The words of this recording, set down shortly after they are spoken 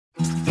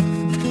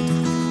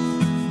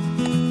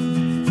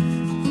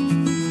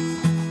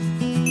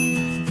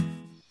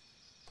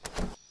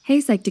Hey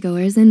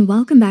Psych2Goers, and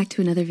welcome back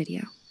to another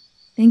video.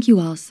 Thank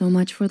you all so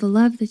much for the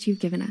love that you've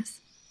given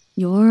us.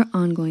 Your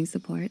ongoing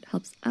support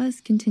helps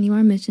us continue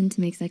our mission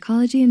to make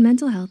psychology and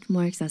mental health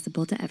more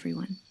accessible to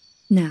everyone.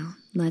 Now,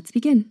 let's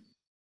begin.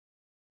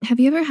 Have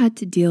you ever had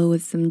to deal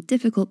with some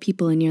difficult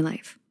people in your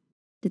life?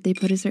 Did they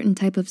put a certain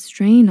type of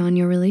strain on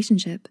your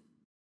relationship?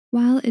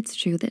 While it's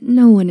true that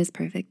no one is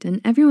perfect and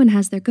everyone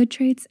has their good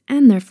traits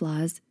and their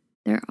flaws,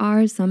 there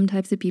are some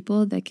types of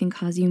people that can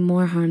cause you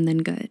more harm than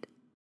good.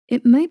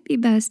 It might be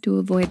best to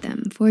avoid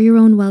them for your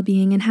own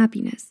well-being and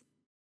happiness.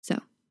 So,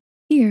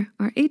 here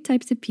are 8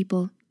 types of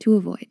people to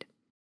avoid.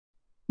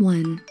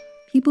 1.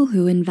 People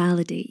who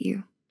invalidate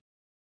you.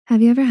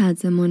 Have you ever had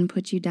someone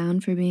put you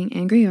down for being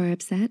angry or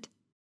upset?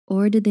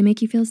 Or did they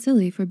make you feel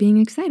silly for being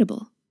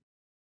excitable?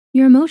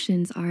 Your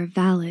emotions are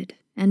valid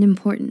and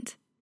important.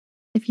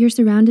 If you're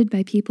surrounded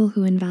by people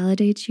who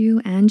invalidate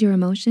you and your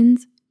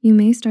emotions, you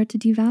may start to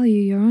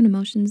devalue your own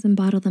emotions and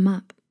bottle them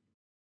up.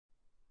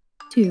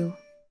 2.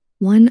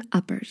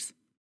 One-uppers.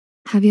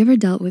 Have you ever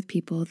dealt with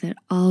people that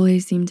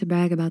always seem to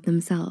brag about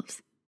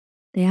themselves?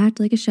 They act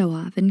like a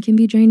show-off and can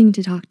be draining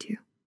to talk to.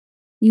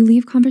 You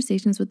leave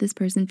conversations with this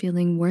person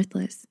feeling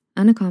worthless,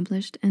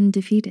 unaccomplished, and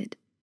defeated.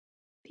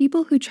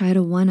 People who try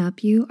to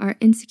one-up you are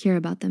insecure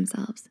about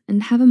themselves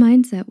and have a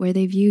mindset where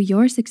they view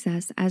your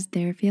success as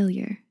their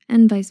failure,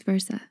 and vice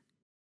versa.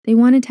 They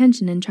want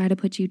attention and try to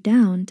put you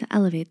down to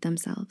elevate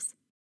themselves.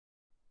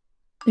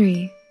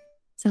 3.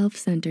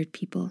 Self-centered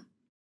people.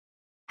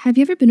 Have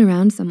you ever been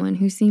around someone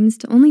who seems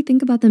to only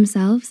think about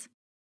themselves?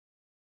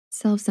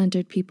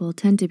 Self-centered people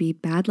tend to be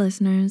bad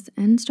listeners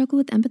and struggle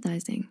with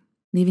empathizing,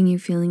 leaving you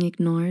feeling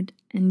ignored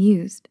and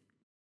used.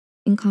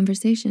 In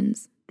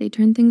conversations, they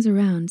turn things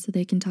around so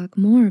they can talk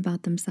more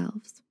about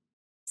themselves.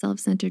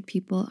 Self-centered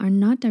people are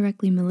not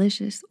directly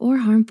malicious or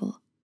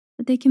harmful,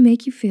 but they can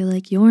make you feel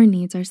like your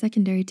needs are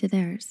secondary to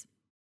theirs.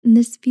 And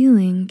this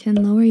feeling can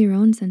lower your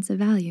own sense of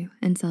value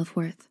and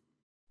self-worth.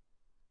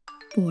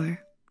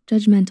 4.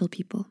 Judgmental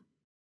people.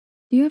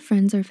 Do you have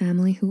friends or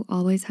family who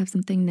always have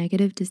something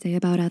negative to say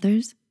about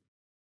others?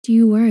 Do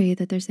you worry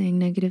that they're saying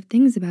negative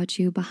things about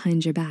you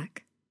behind your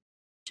back?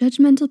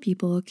 Judgmental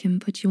people can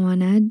put you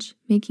on edge,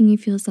 making you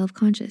feel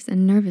self-conscious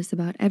and nervous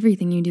about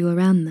everything you do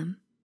around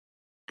them.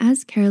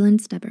 As Carolyn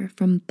Steber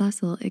from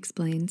Bustle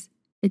explains,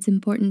 it's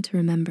important to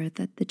remember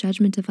that the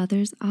judgment of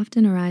others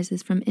often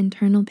arises from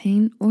internal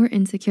pain or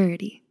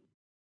insecurity.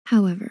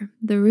 However,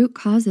 the root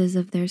causes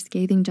of their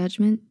scathing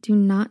judgment do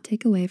not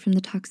take away from the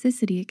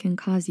toxicity it can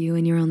cause you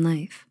in your own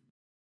life.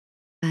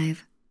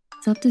 5.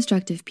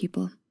 Self-destructive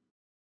people.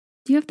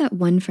 Do you have that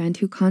one friend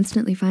who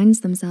constantly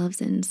finds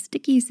themselves in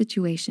sticky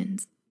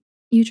situations?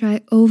 You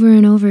try over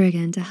and over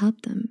again to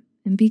help them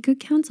and be good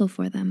counsel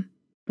for them,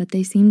 but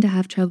they seem to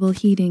have trouble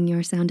heeding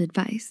your sound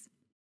advice.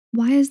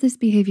 Why is this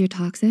behavior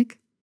toxic?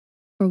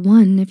 For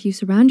one, if you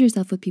surround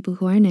yourself with people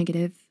who are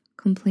negative,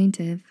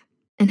 complaintive,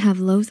 and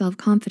have low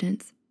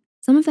self-confidence,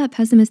 some of that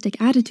pessimistic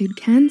attitude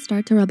can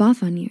start to rub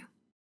off on you.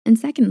 And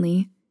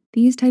secondly,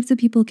 these types of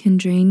people can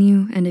drain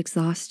you and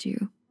exhaust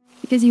you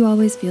because you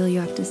always feel you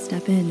have to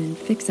step in and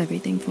fix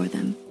everything for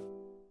them.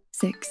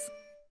 6.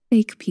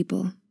 Fake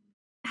people.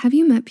 Have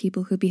you met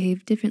people who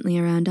behave differently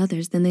around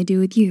others than they do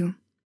with you?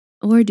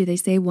 Or do they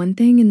say one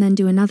thing and then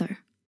do another?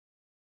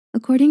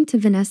 According to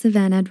Vanessa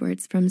Van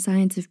Edwards from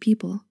Science of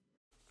People,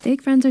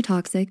 fake friends are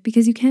toxic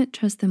because you can't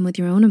trust them with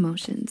your own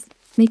emotions,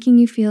 making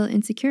you feel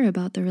insecure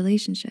about the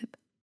relationship.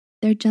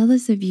 They're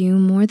jealous of you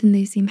more than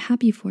they seem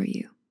happy for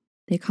you.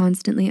 They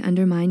constantly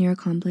undermine your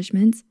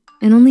accomplishments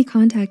and only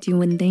contact you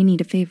when they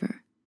need a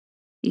favor.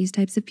 These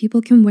types of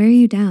people can wear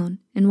you down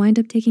and wind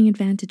up taking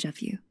advantage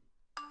of you.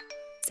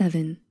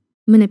 7.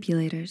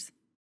 Manipulators.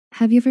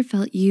 Have you ever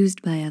felt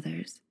used by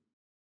others?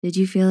 Did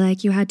you feel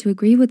like you had to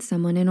agree with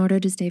someone in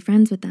order to stay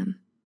friends with them?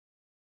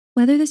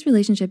 Whether this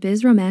relationship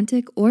is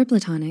romantic or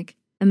platonic,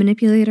 a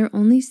manipulator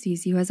only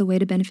sees you as a way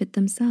to benefit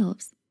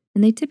themselves,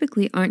 and they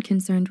typically aren't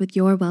concerned with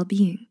your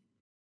well-being.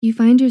 You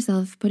find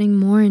yourself putting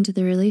more into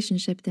the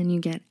relationship than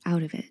you get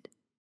out of it.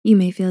 You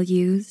may feel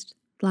used,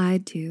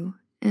 lied to,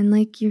 and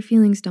like your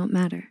feelings don't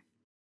matter.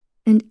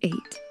 And 8,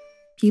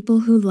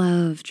 people who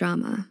love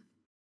drama.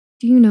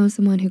 Do you know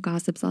someone who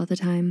gossips all the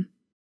time?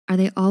 Are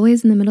they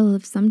always in the middle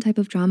of some type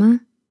of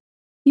drama?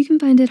 You can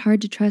find it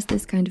hard to trust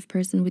this kind of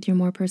person with your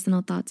more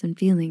personal thoughts and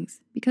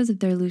feelings because of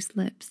their loose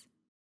lips.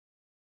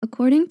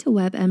 According to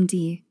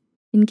WebMD,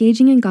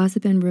 engaging in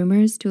gossip and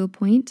rumors to a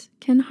point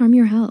can harm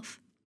your health.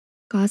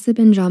 Gossip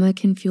and drama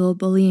can fuel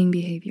bullying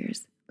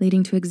behaviors,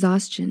 leading to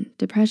exhaustion,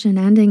 depression,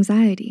 and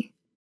anxiety.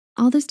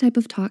 All this type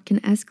of talk can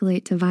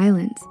escalate to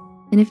violence,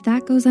 and if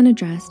that goes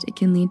unaddressed, it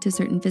can lead to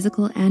certain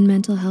physical and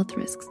mental health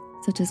risks,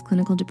 such as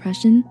clinical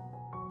depression,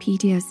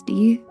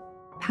 PTSD,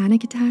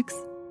 panic attacks,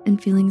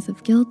 and feelings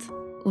of guilt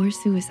or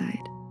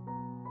suicide.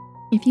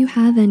 If you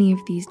have any of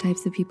these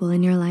types of people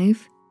in your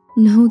life,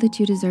 know that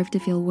you deserve to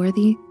feel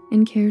worthy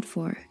and cared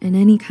for in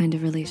any kind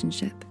of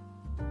relationship.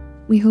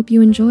 We hope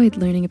you enjoyed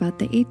learning about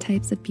the 8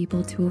 types of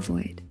people to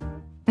avoid.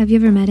 Have you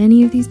ever met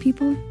any of these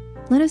people?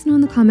 Let us know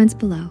in the comments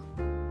below.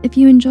 If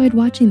you enjoyed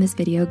watching this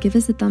video, give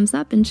us a thumbs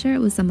up and share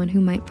it with someone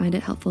who might find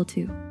it helpful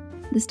too.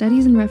 The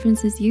studies and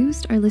references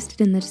used are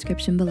listed in the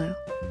description below.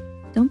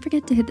 Don't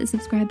forget to hit the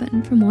subscribe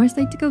button for more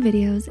Psych2Go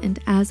videos, and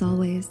as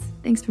always,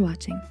 thanks for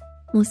watching.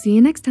 We'll see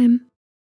you next time.